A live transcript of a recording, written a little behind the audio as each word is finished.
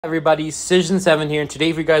Everybody, Cision7 here, and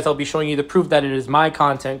today for you guys I'll be showing you the proof that it is my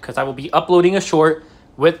content, because I will be uploading a short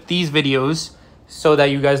with these videos so that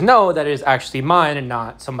you guys know that it is actually mine and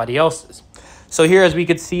not somebody else's. So here, as we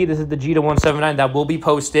could see, this is the Gita 179 that will be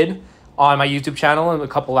posted on my YouTube channel in a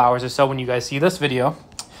couple hours or so when you guys see this video.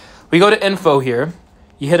 We go to info here,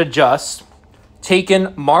 you hit adjust,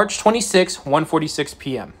 taken March 26, 1:46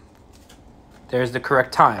 p.m. There's the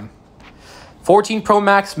correct time. 14 Pro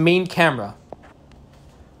Max main camera.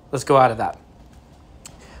 Let's go out of that.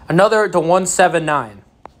 Another to 179.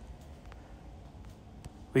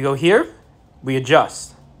 We go here, we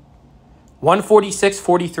adjust.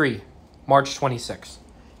 146.43, March 26.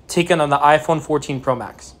 Taken on the iPhone 14 Pro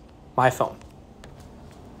Max, my phone.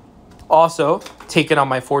 Also taken on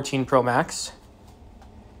my 14 Pro Max.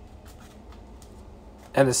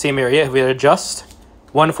 And the same area, we adjust.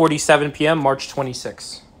 1:47 p.m., March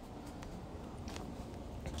 26.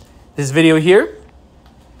 This video here,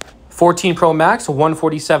 14 Pro Max,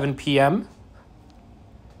 1:47 p.m.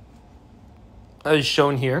 as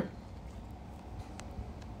shown here.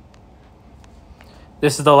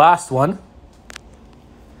 This is the last one.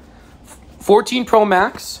 14 Pro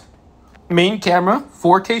Max, main camera,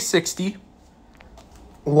 4K 60,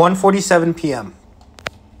 1:47 p.m.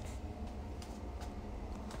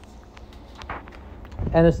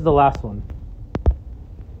 And this is the last one.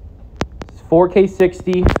 4K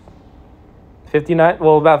 60. 59,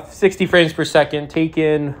 well, about 60 frames per second,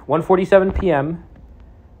 taken 1:47 p.m.,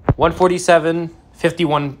 1:47,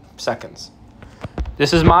 51 seconds.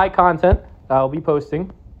 This is my content that I'll be posting.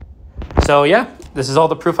 So yeah, this is all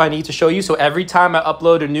the proof I need to show you. So every time I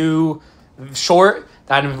upload a new short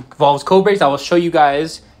that involves code breaks, I will show you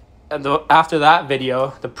guys after that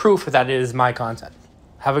video the proof that it is my content.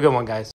 Have a good one, guys.